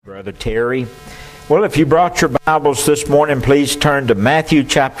Brother Terry. Well, if you brought your Bibles this morning, please turn to Matthew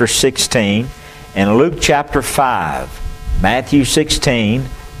chapter 16 and Luke chapter 5. Matthew 16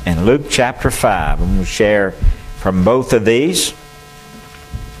 and Luke chapter 5. I'm going to share from both of these.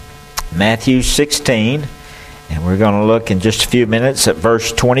 Matthew 16, and we're going to look in just a few minutes at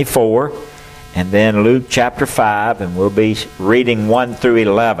verse 24, and then Luke chapter 5, and we'll be reading 1 through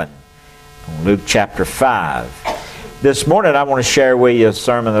 11. Luke chapter 5. This morning I want to share with you a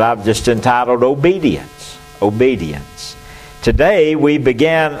sermon that I've just entitled Obedience. Obedience. Today we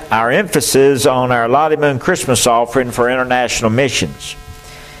began our emphasis on our Lottie Moon Christmas offering for international missions.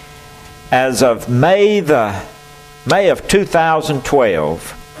 As of May of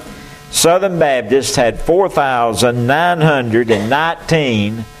 2012, Southern Baptist had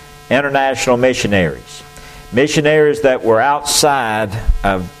 4,919 international missionaries. Missionaries that were outside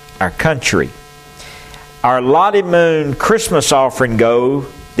of our country. Our Lottie Moon Christmas offering goal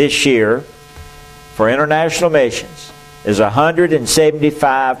this year for international missions is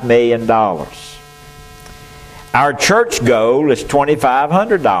 $175 million. Our church goal is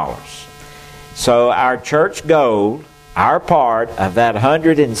 $2,500. So our church goal, our part of that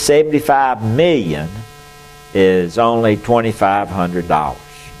 $175 million is only $2,500.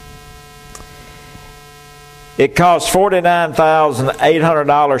 It costs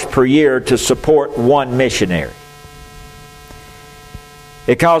 $49,800 per year to support one missionary.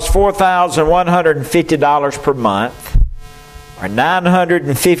 It costs $4,150 per month, or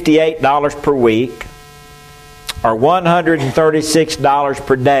 $958 per week, or $136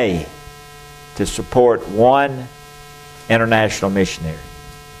 per day to support one international missionary.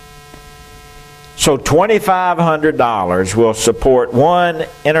 So $2,500 will support one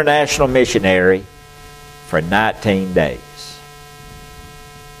international missionary for 19 days.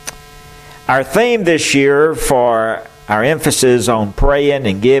 Our theme this year for our emphasis on praying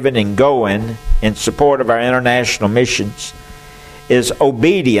and giving and going in support of our international missions is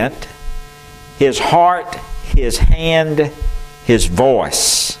obedient, His heart, His hand, His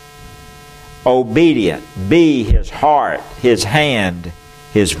voice. Obedient, be His heart, His hand,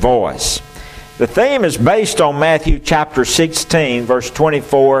 His voice. The theme is based on Matthew chapter 16, verse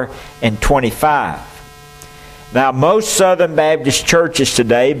 24 and 25. Now, most Southern Baptist churches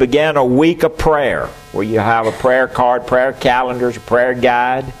today began a week of prayer, where you have a prayer card, prayer calendars, a prayer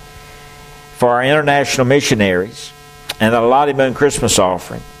guide for our international missionaries, and a Lottie Moon Christmas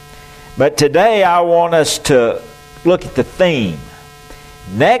offering. But today I want us to look at the theme.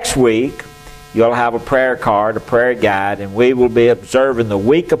 Next week, you'll have a prayer card, a prayer guide, and we will be observing the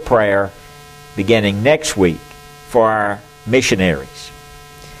week of prayer beginning next week for our missionaries.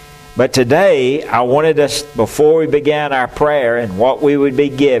 But today, I wanted us, before we began our prayer and what we would be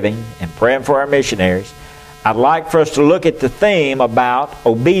giving and praying for our missionaries, I'd like for us to look at the theme about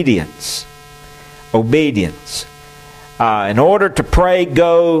obedience. Obedience. In order to pray,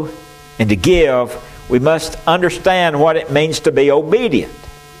 go, and to give, we must understand what it means to be obedient.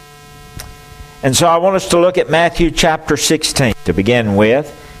 And so I want us to look at Matthew chapter 16 to begin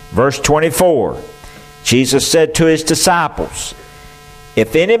with, verse 24. Jesus said to His disciples,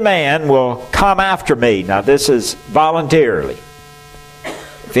 "If any man will come after me," now this is voluntarily.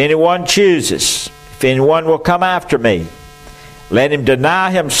 "If anyone chooses, if anyone will come after me, let him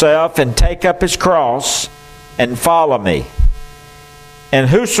deny himself and take up his cross and follow me. And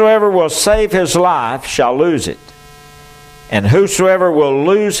whosoever will save his life shall lose it. And whosoever will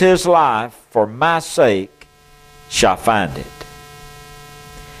lose his life for my sake shall find it."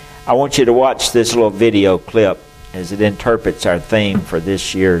 I want you to watch this little video clip as it interprets our theme for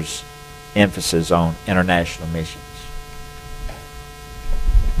this year's emphasis on international missions.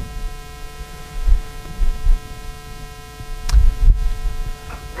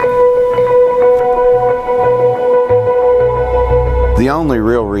 The only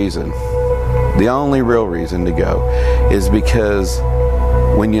real reason to go is because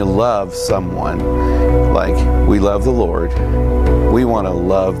when you love someone like we love the Lord, we want to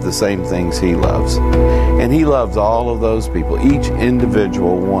love the same things He loves. And He loves all of those people, each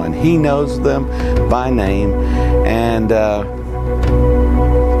individual one. He knows them by name, and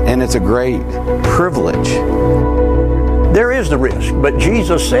it's a great privilege. There is the risk, but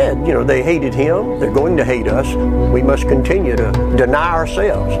Jesus said, they hated Him, they're going to hate us. We must continue to deny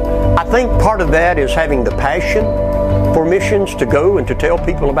ourselves. I think part of that is having the passion for missions, to go and to tell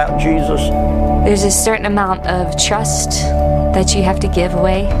people about Jesus. There's a certain amount of trust that you have to give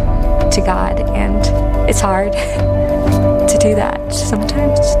away to God, and it's hard to do that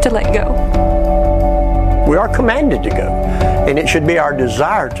sometimes, to let go. We are commanded to go, and it should be our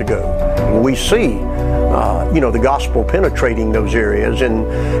desire to go. And we see, the gospel penetrating those areas.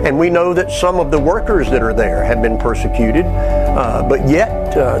 And we know that some of the workers that are there have been persecuted, but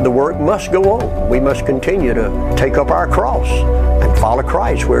yet the work must go on. We must continue to take up our cross and follow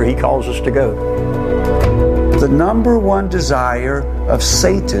Christ where He calls us to go. The number one desire of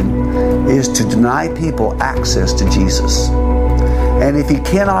Satan is to deny people access to Jesus. And if he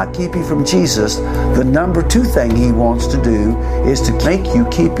cannot keep you from Jesus, the number two thing he wants to do is to make you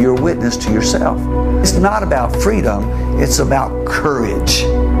keep your witness to yourself. It's not about freedom, it's about courage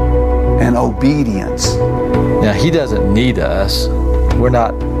and obedience. Now, he doesn't need us. We're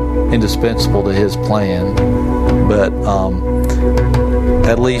not indispensable to his plan. But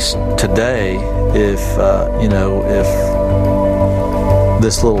at least today, if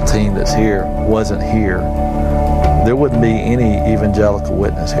this little team that's here wasn't here, there wouldn't be any evangelical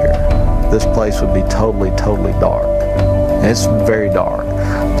witness here. This place would be totally dark. And it's very dark.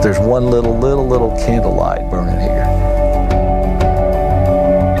 But there's one little candlelight burning here.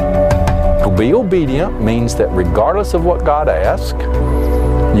 To be obedient means that regardless of what God asks,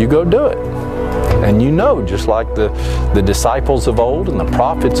 you go do it. And you know, just like the disciples of old and the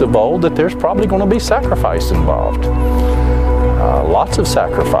prophets of old, that there's probably going to be sacrifice involved. Lots of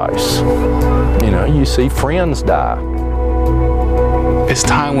sacrifice. You see friends die. As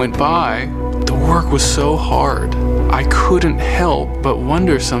time went by, the work was so hard. I couldn't help but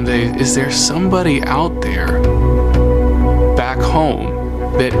wonder someday, is there somebody out there back home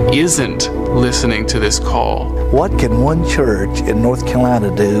that isn't listening to this call? What can one church in North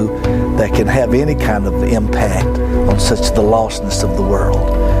Carolina do that can have any kind of impact on such the lostness of the world?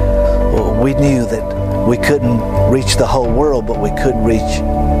 Well, we knew that we couldn't reach the whole world, but we could reach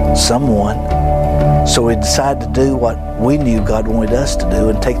someone. So we decided to do what we knew God wanted us to do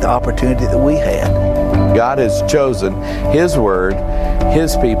and take the opportunity that we had. God has chosen His Word,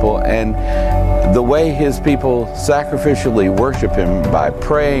 His people, and the way His people sacrificially worship Him by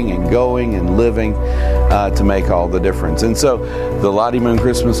praying and going and living to make all the difference. And so the Lottie Moon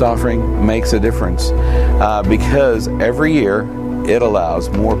Christmas offering makes a difference because every year it allows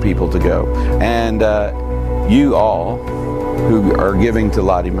more people to go. And you all who are giving to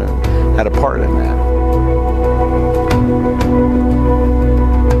Lottie Moon had a part in that.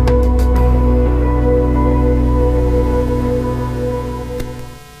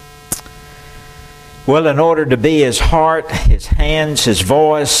 Well, in order to be His heart, His hands, His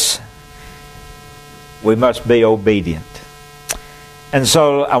voice, we must be obedient. And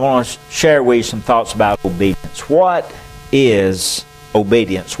so I want to share with you some thoughts about obedience. What is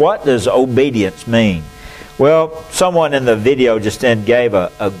obedience? What does obedience mean? Well, someone in the video just then gave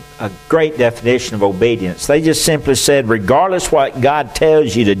a great definition of obedience. They just simply said, regardless what God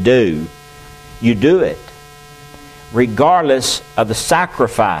tells you to do, you do it, regardless of the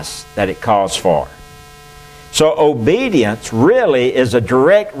sacrifice that it calls for. So obedience really is a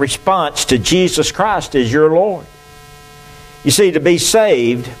direct response to Jesus Christ as your Lord. You see, to be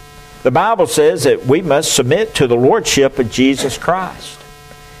saved, the Bible says that we must submit to the Lordship of Jesus Christ.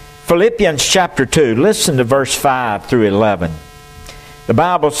 Philippians chapter 2, listen to verse 5 through 11. The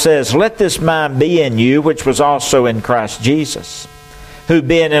Bible says, "Let this mind be in you, which was also in Christ Jesus, who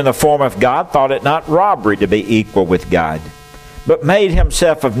being in the form of God, thought it not robbery to be equal with God, but made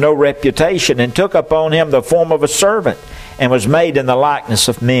himself of no reputation, and took upon him the form of a servant, and was made in the likeness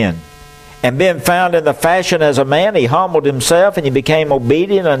of men. And being found in the fashion as a man, he humbled himself, and he became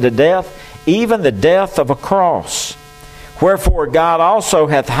obedient unto death, even the death of a cross. Wherefore God also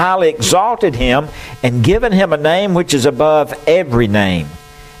hath highly exalted him, and given him a name which is above every name,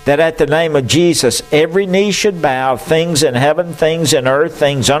 that at the name of Jesus every knee should bow, things in heaven, things in earth,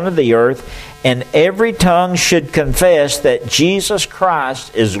 things under the earth, and every tongue should confess that Jesus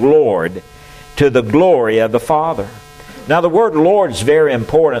Christ is Lord, to the glory of the Father." Now the word Lord is very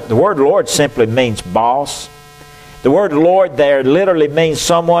important. The word Lord simply means boss. The word Lord there literally means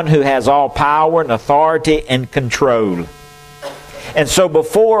someone who has all power and authority and control. And so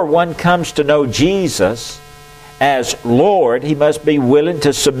before one comes to know Jesus as Lord, he must be willing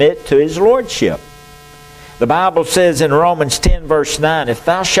to submit to His Lordship. The Bible says in Romans 10 verse 9, "If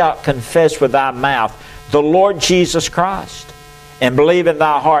thou shalt confess with thy mouth the Lord Jesus Christ, and believe in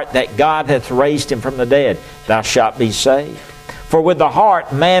thy heart that God hath raised him from the dead, thou shalt be saved. For with the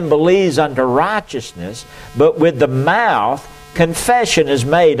heart man believes unto righteousness, but with the mouth confession is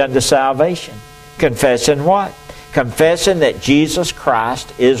made unto salvation." Confessing what? Confessing that Jesus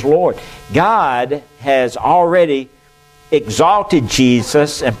Christ is Lord. God has already exalted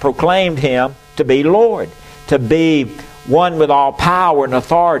Jesus and proclaimed Him to be Lord, to be one with all power and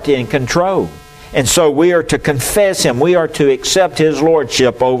authority and control. And so we are to confess Him. We are to accept His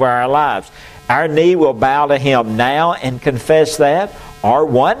lordship over our lives. Our knee will bow to Him now and confess that. Or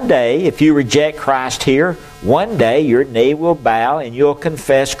one day, if you reject Christ here, one day your knee will bow and you'll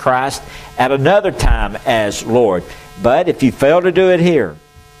confess Christ at another time as Lord. But if you fail to do it here,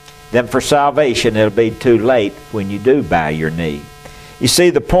 then for salvation it'll be too late when you do bow your knee. You see,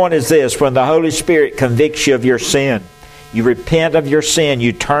 the point is this: when the Holy Spirit convicts you of your sin, you repent of your sin,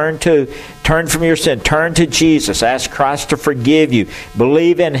 you turn from your sin, turn to Jesus, ask Christ to forgive you,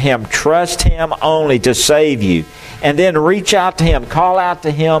 believe in Him, trust Him only to save you, and then reach out to Him, call out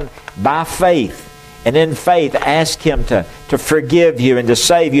to Him by faith, and in faith ask Him to forgive you and to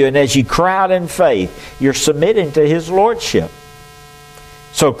save you. And as you cry out in faith, you're submitting to His lordship.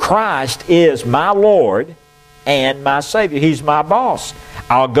 So Christ is my Lord and my Savior. He's my boss.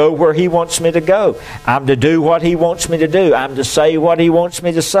 I'll go where He wants me to go. I'm to do what He wants me to do. I'm to say what He wants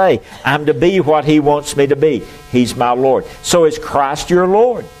me to say. I'm to be what He wants me to be. He's my Lord. So is Christ your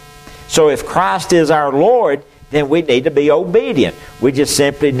Lord? So if Christ is our Lord, then we need to be obedient. We just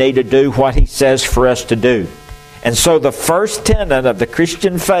simply need to do what He says for us to do. And so the first tenet of the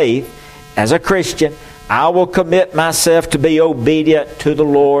Christian faith, as a Christian, I will commit myself to be obedient to the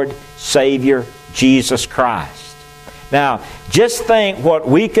Lord, Savior, Jesus Christ. Now, just think what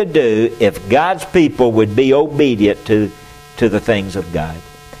we could do if God's people would be obedient to the things of God.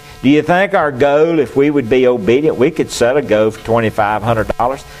 Do you think our goal, if we would be obedient, we could set a goal for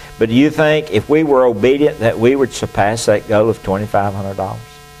 $2,500, but do you think if we were obedient that we would surpass that goal of $2,500?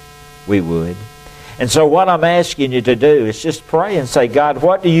 We would. And so what I'm asking you to do is just pray and say, God,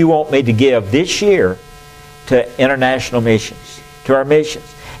 what do you want me to give this year to international missions, to our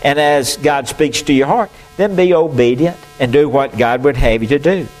missions? And as God speaks to your heart, then be obedient and do what God would have you to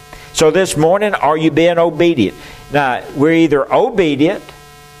do. So this morning, are you being obedient? Now, we're either obedient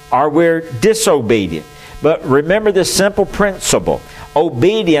or we're disobedient. But remember this simple principle.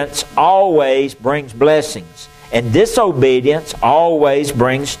 Obedience always brings blessings, and disobedience always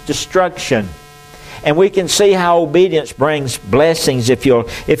brings destruction. And we can see how obedience brings blessings if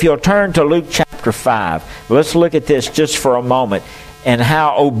you'll turn to Luke chapter 5. Let's look at this just for a moment, and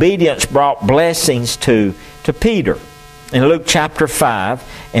how obedience brought blessings to Peter. In Luke chapter 5,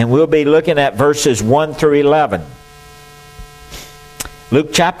 and we'll be looking at verses 1 through 11. Luke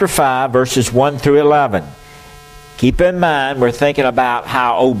chapter 5, verses 1 through 11. Keep in mind, we're thinking about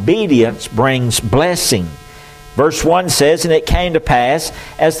how obedience brings blessing. Verse 1 says, "And it came to pass,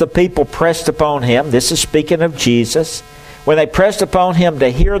 as the people pressed upon Him," this is speaking of Jesus, "when they pressed upon Him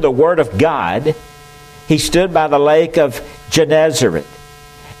to hear the word of God, He stood by the lake of Gennesaret,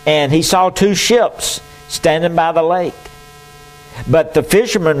 and He saw two ships standing by the lake. But the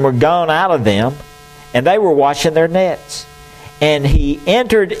fishermen were gone out of them, and they were washing their nets. And He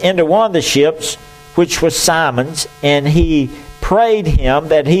entered into one of the ships, which was Simon's, and He prayed Him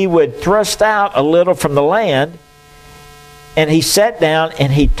that He would thrust out a little from the land. And He sat down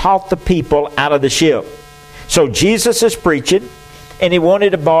and He taught the people out of the ship." So Jesus is preaching, and He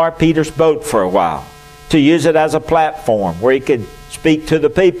wanted to borrow Peter's boat for a while, to use it as a platform where He could speak to the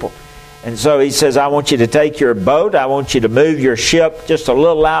people. And so He says, I want you to take your boat, I want you to move your ship just a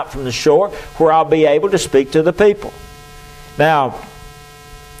little out from the shore where I'll be able to speak to the people. Now,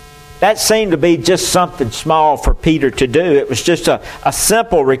 that seemed to be just something small for Peter to do. It was just a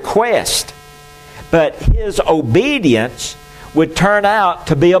simple request. But his obedience would turn out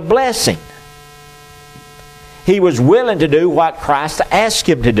to be a blessing. He was willing to do what Christ asked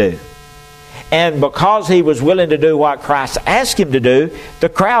him to do. And because he was willing to do what Christ asked him to do, the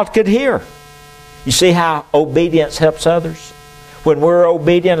crowd could hear. You see how obedience helps others? When we're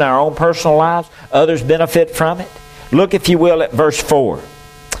obedient in our own personal lives, others benefit from it. Look, if you will, at verse 4.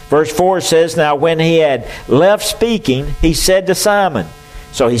 Verse 4 says, "Now when He had left speaking, He said to Simon,"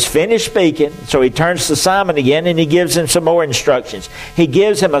 so He's finished speaking, so He turns to Simon again and He gives him some more instructions. He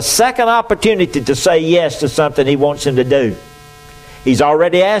gives him a second opportunity to say yes to something He wants him to do. He's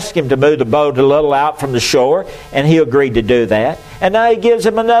already asked him to move the boat a little out from the shore, and he agreed to do that. And now He gives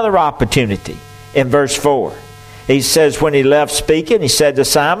him another opportunity in verse 4. He says, "When He left speaking, He said to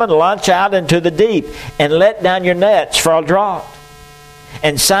Simon, launch out into the deep, and let down your nets for a draught.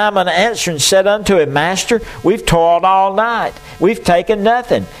 And Simon answered and said unto him, Master, we've toiled all night. We've taken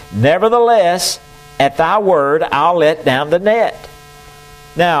nothing. Nevertheless, at thy word, I'll let down the net."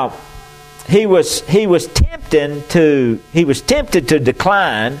 Now, he was tempted to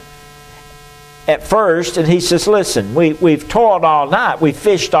decline at first, and he says, "Listen, we've toiled all night. We've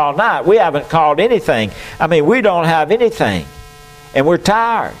fished all night. We haven't caught anything. I mean, we don't have anything, and we're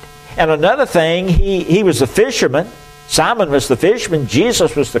tired." And another thing, he was a fisherman, Simon was the fisherman.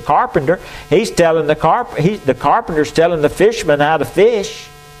 Jesus was the carpenter. He's telling the carpenter's telling the fisherman how to fish.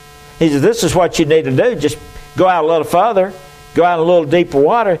 He says, this is what you need to do. Just go out a little further, go out a little deeper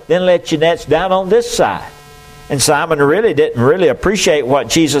water, then let your nets down on this side. And Simon didn't appreciate what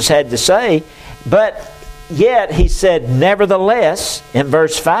Jesus had to say, but yet he said, nevertheless, in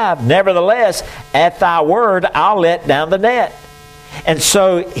verse 5, nevertheless, at thy word I'll let down the net. And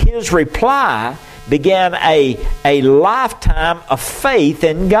so his reply began a lifetime of faith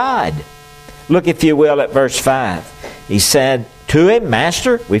in God. Look, if you will, at verse 5. He said to him,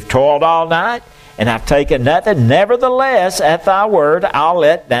 Master, we've toiled all night, and I've taken nothing. Nevertheless, at thy word I'll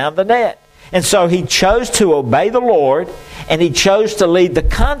let down the net. And so he chose to obey the Lord, and he chose to lead the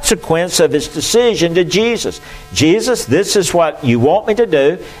consequence of his decision to Jesus. Jesus, this is what you want me to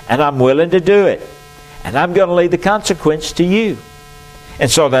do, and I'm willing to do it. And I'm going to lead the consequence to you. And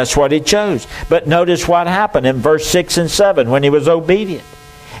so that's what he chose. But notice what happened in verse 6 and 7 when he was obedient.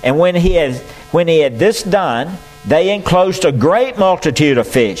 And when he had this done, they enclosed a great multitude of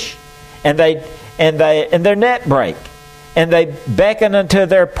fish, and their net brake. And they beckoned unto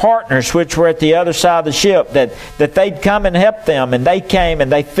their partners which were at the other side of the ship that they'd come and help them. And they came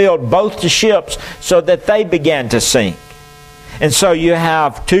and they filled both the ships so that they began to sink. And so you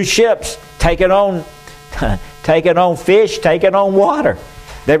have two ships taking on fish, taking on water.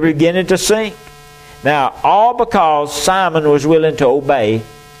 They're beginning to sink. Now, all because Simon was willing to obey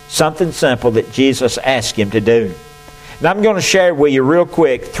something simple that Jesus asked him to do. Now, I'm going to share with you real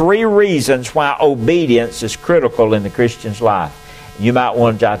quick 3 reasons why obedience is critical in the Christian's life. You might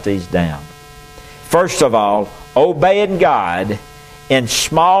want to jot these down. First of all, obeying God in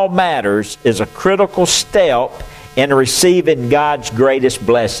small matters is a critical step in receiving God's greatest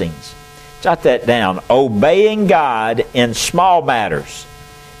blessings. Jot that down. Obeying God in small matters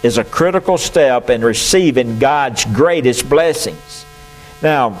is a critical step in receiving God's greatest blessings.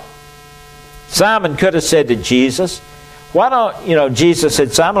 Now, Simon could have said to Jesus, Jesus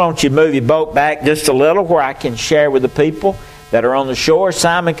said, Simon, why don't you move your boat back just a little where I can share with the people that are on the shore?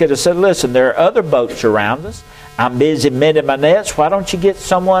 Simon could have said, listen, there are other boats around us. I'm busy mending my nets. Why don't you get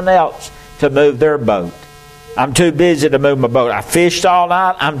someone else to move their boat? I'm too busy to move my boat. I fished all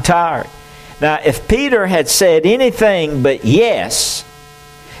night. I'm tired. Now, if Peter had said anything but yes,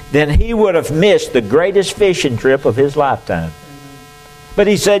 then he would have missed the greatest fishing trip of his lifetime. But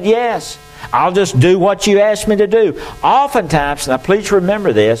he said yes. I'll just do what you asked me to do. Oftentimes, now please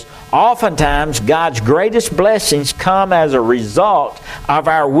remember this, oftentimes God's greatest blessings come as a result of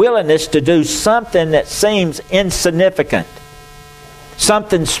our willingness to do something that seems insignificant.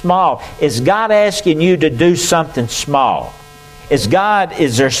 Something small. Is God asking you to do something small? Is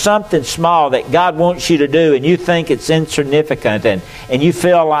there something small that God wants you to do and you think it's insignificant and you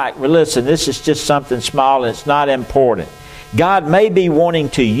feel like, well, listen, this is just something small and it's not important. God may be wanting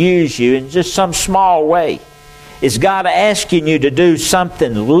to use you in just some small way. Is God asking you to do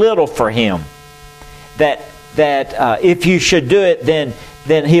something little for Him? That if you should do it,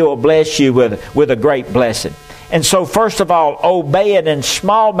 then He will bless you with a great blessing. And so, first of all, obeying in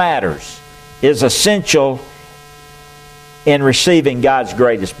small matters is essential in receiving God's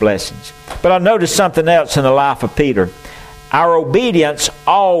greatest blessings. But I noticed something else in the life of Peter. Our obedience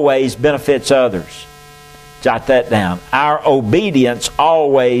always benefits others. Jot that down. Our obedience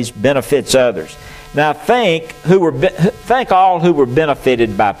always benefits others. Now think all who were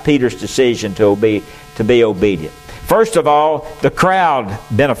benefited by Peter's decision to be obedient. First of all, the crowd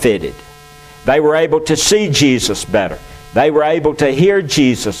benefited. They were able to see Jesus better. They were able to hear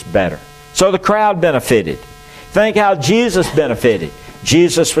Jesus better. So the crowd benefited. Think how Jesus benefited.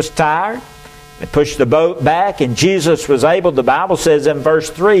 Jesus was tired. They pushed the boat back, and Jesus was able, the Bible says in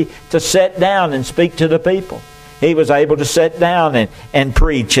verse 3, to sit down and speak to the people. He was able to sit down and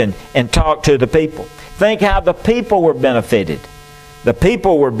preach and talk to the people. Think how the people were benefited. The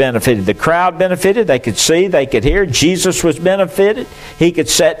people were benefited. The crowd benefited. They could see, they could hear. Jesus was benefited. He could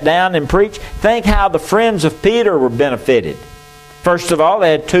sit down and preach. Think how the friends of Peter were benefited. First of all,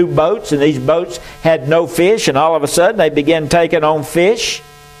 they had 2 boats, and these boats had no fish, and all of a sudden they began taking on fish.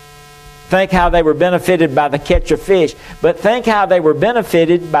 Think how they were benefited by the catch of fish. But think how they were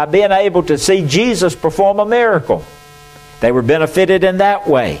benefited by being able to see Jesus perform a miracle. They were benefited in that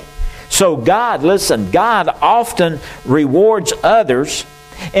way. So God often rewards others,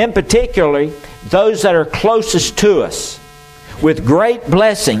 and particularly those that are closest to us, with great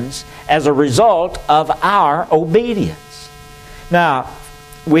blessings as a result of our obedience. Now,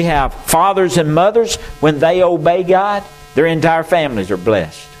 we have fathers and mothers, when they obey God, their entire families are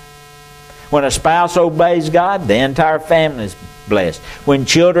blessed. When a spouse obeys God, the entire family is blessed. When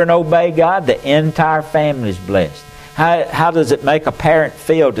children obey God, the entire family is blessed. How does it make a parent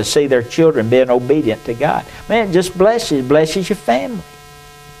feel to see their children being obedient to God? Man, it just blesses your family.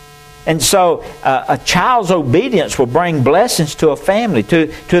 And so a child's obedience will bring blessings to a family,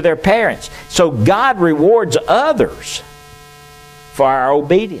 to their parents. So God rewards others for our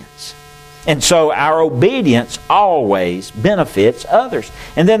obedience. And so our obedience always benefits others.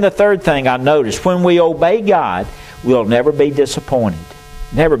 And then the third thing I noticed, when we obey God, we'll never be disappointed.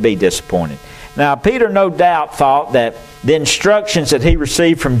 Never be disappointed. Now, Peter no doubt thought that the instructions that he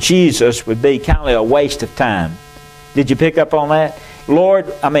received from Jesus would be kind of a waste of time. Did you pick up on that?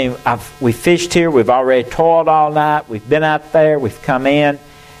 Lord, we fished here. We've already toiled all night. We've been out there. We've come in.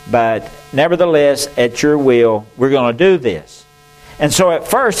 But nevertheless, at your will, we're going to do this. And so at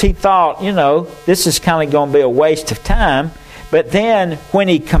first he thought, this is kind of going to be a waste of time. But then when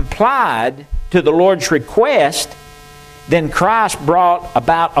he complied to the Lord's request, then Christ brought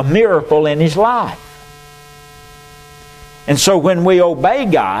about a miracle in his life. And so when we obey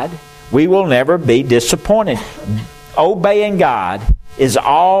God, we will never be disappointed. Obeying God is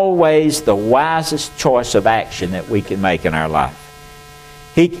always the wisest choice of action that we can make in our life.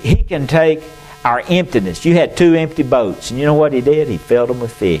 He can take our emptiness. You had 2 empty boats, and you know what He did? He filled them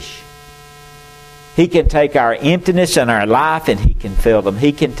with fish. He can take our emptiness in our life and He can fill them.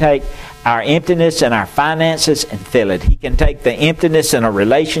 He can take our emptiness in our finances and fill it. He can take the emptiness in a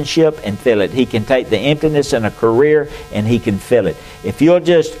relationship and fill it. He can take the emptiness in a career and He can fill it. If you'll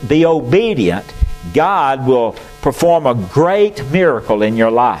just be obedient, God will perform a great miracle in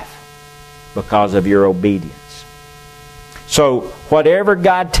your life because of your obedience. So whatever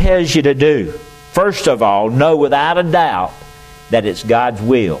God tells you to do, first of all, know without a doubt that it's God's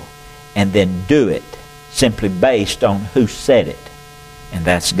will, and then do it simply based on who said it, and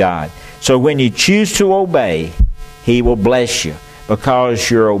that's God. So when you choose to obey, He will bless you, because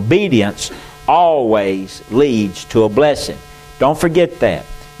your obedience always leads to a blessing. Don't forget that.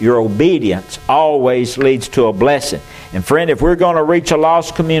 Your obedience always leads to a blessing. And friend, if we're going to reach a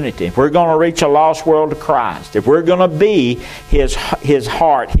lost community, if we're going to reach a lost world to Christ, if we're going to be His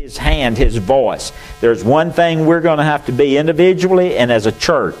heart, His hand, His voice, there's one thing we're going to have to be individually and as a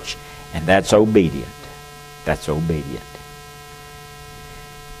church, and that's obedient. That's obedient.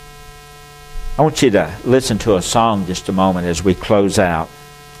 I want you to listen to a song just a moment as we close out,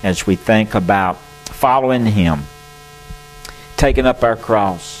 as we think about following Him, taking up our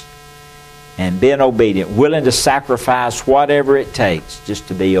cross, and being obedient, willing to sacrifice whatever it takes just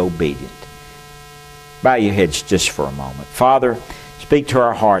to be obedient. Bow your heads just for a moment. Father, speak to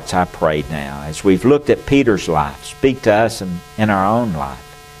our hearts, I pray now. As we've looked at Peter's life, speak to us in our own life.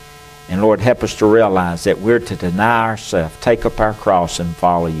 And Lord, help us to realize that we're to deny ourselves, take up our cross, and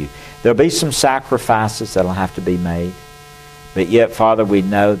follow You. There'll be some sacrifices that'll have to be made. But yet, Father, we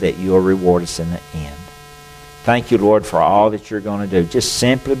know that You'll reward us in the end. Thank You, Lord, for all that You're going to do, just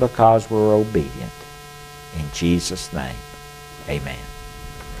simply because we're obedient. In Jesus' name, amen.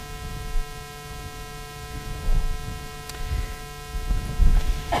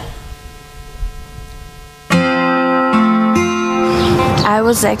 I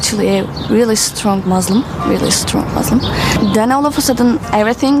was actually a really strong Muslim. Then all of a sudden,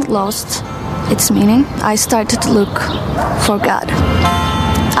 everything lost its meaning. I started to look for God.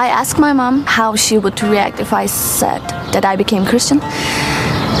 I asked my mom how she would react if I said that I became Christian.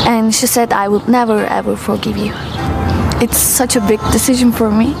 And she said, I would never ever forgive you. It's such a big decision for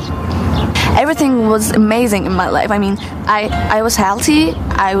me. Everything was amazing in my life. I mean, I was healthy.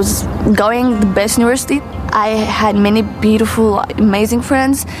 I was going to the best university. I had many beautiful, amazing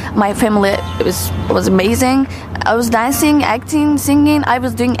friends. My family was amazing. I was dancing, acting, singing. I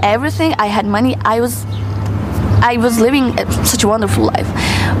was doing everything. I had money. I was living such a wonderful life.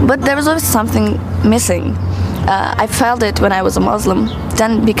 But there was always something missing. I felt it when I was a Muslim.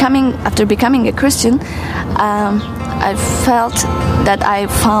 Then after becoming a Christian, I felt that I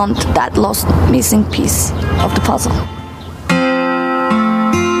found that lost, missing piece of the puzzle.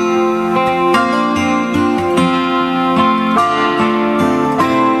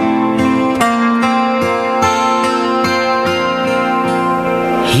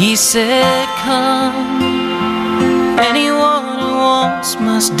 He said, come, anyone who wants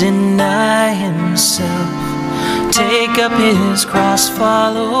must deny himself, take up his cross,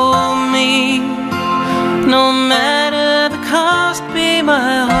 follow me. No matter the cost, be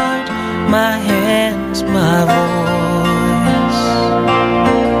my heart, my hands, my voice.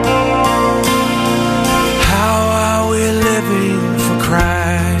 How are we living for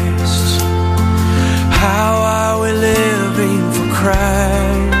Christ? How are we living for Christ?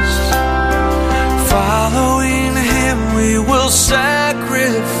 Following Him we will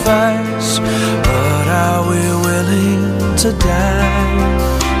sacrifice, but are we willing willing to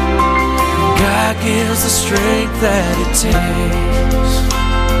die. God gives the strength that it takes,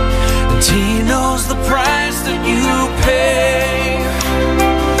 and He knows the price that you pay.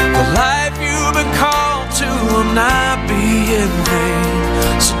 The life you've been called to will not be in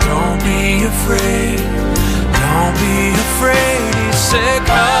vain. So don't be afraid, don't be afraid. He said,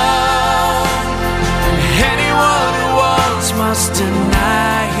 come. Anyone who wants must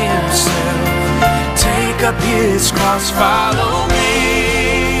deny himself, take up his cross, follow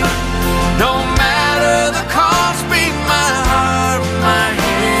me. No matter the cost, be my heart, my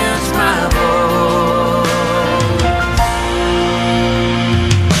hands, my voice.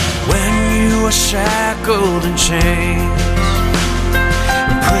 When you are shackled and chains,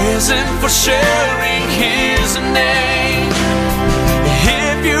 in prison for sharing His name,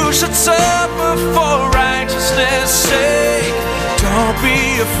 if you should suffer for righteousness' sake, don't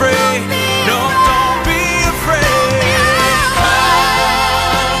be afraid, no, don't be afraid.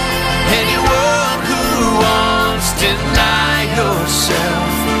 Deny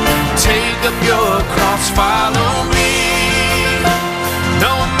yourself, take up your cross, follow me.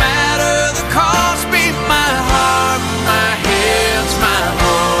 No matter the cost, be my heart, my hands, my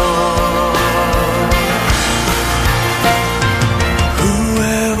voice.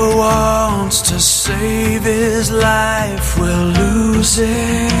 Whoever wants to save his life will lose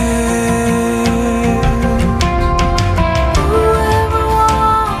it.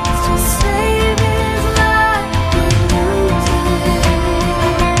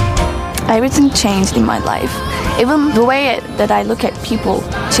 Everything changed in my life. Even the way that I look at people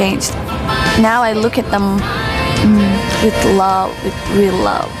changed. Now I look at them with love, with real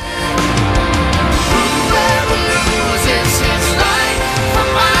love. Whoever loses his life for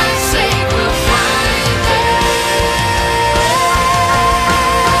my sake will find it.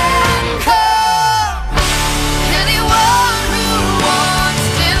 Come, anyone who wants,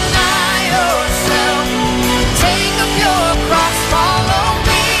 deny yourself, take up your cross, follow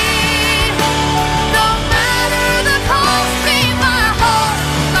me.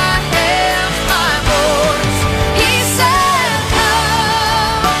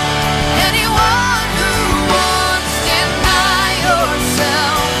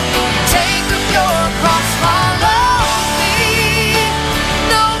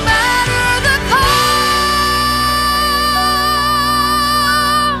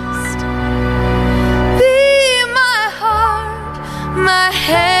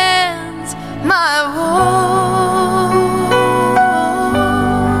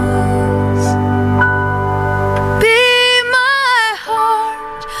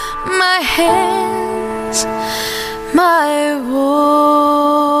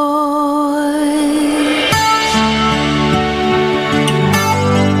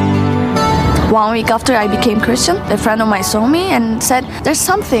 One week after I became Christian, a friend of mine saw me and said, there's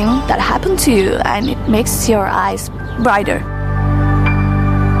something that happened to you and it makes your eyes brighter.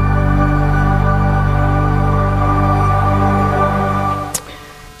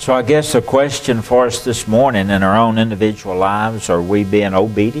 So I guess the question for us this morning in our own individual lives, are we being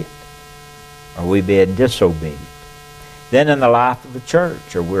obedient? Are we being disobedient? Then in the life of the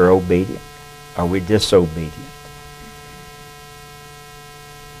church, are we obedient? Are we disobedient?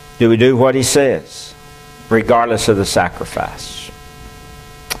 Do we do what He says, regardless of the sacrifice?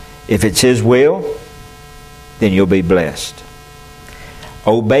 If it's His will, then you'll be blessed.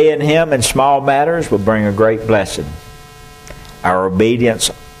 Obeying Him in small matters will bring a great blessing. Our obedience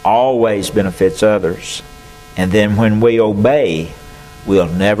always benefits others. And then when we obey,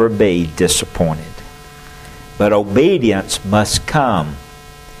 we'll never be disappointed. But obedience must come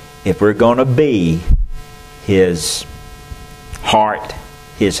if we're going to be His heart,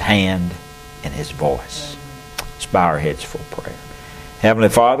 His hand, and His voice. Let's bow our heads for prayer. Heavenly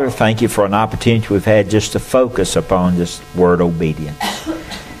Father, thank You for an opportunity we've had just to focus upon this word obedience.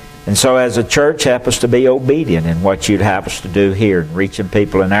 And so as a church, help us to be obedient in what You'd have us to do here, and reaching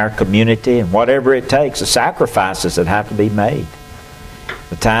people in our community, and whatever it takes, the sacrifices that have to be made,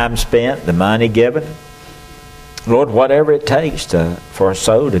 the time spent, the money given. Lord, whatever it takes for a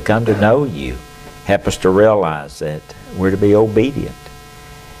soul to come to know You, help us to realize that we're to be obedient.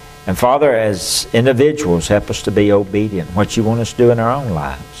 And Father, as individuals, help us to be obedient in what You want us to do in our own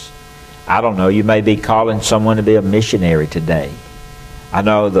lives. I don't know, You may be calling someone to be a missionary today. I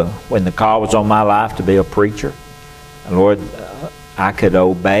know when the call was on my life to be a preacher, Lord, I could have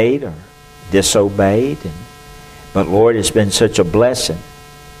obeyed or disobeyed. But Lord, it's been such a blessing.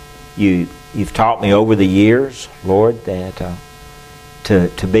 You've taught me over the years, Lord, that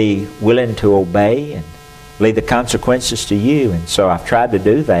to be willing to obey and leave the consequences to You. And so I've tried to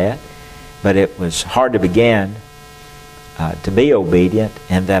do that, but it was hard to begin to be obedient,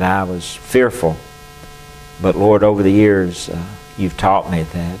 and that I was fearful. But Lord, over the years, you've taught me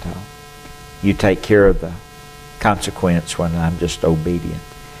that you take care of the consequence when I'm just obedient.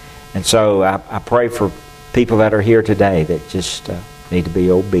 And so I pray for people that are here today that just need to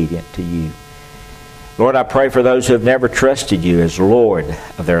be obedient to you. Lord, I pray for those who have never trusted you as Lord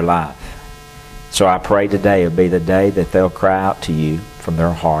of their life. So I pray today will be the day that they'll cry out to you from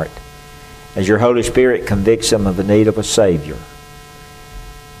their heart as your Holy Spirit convicts them of the need of a Savior.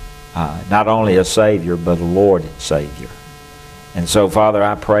 Not only a Savior, but a Lord and Savior. And so, Father,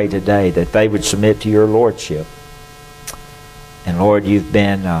 I pray today that they would submit to your Lordship. And Lord, you've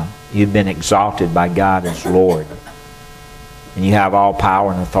been exalted by God as Lord. And you have all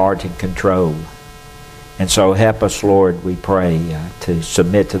power and authority and control. And so help us, Lord, we pray, to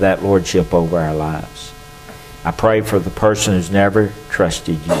submit to that Lordship over our lives. I pray for the person who's never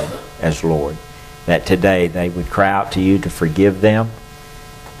trusted you as Lord, that today they would cry out to you to forgive them,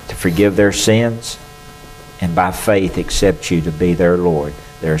 to forgive their sins, and by faith accept you to be their Lord,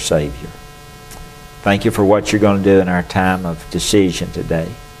 their Savior. Thank you for what you're going to do in our time of decision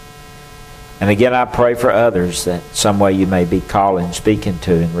today. And again, I pray for others that some way you may be calling, speaking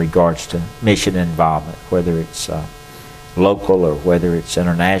to in regards to mission involvement, whether it's local or whether it's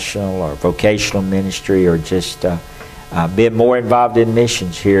international or vocational ministry or just being more involved in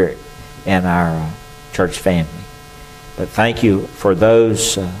missions here in our church family. But thank you for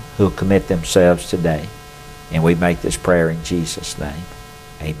those who commit themselves today. And we make this prayer in Jesus' name.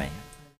 Amen.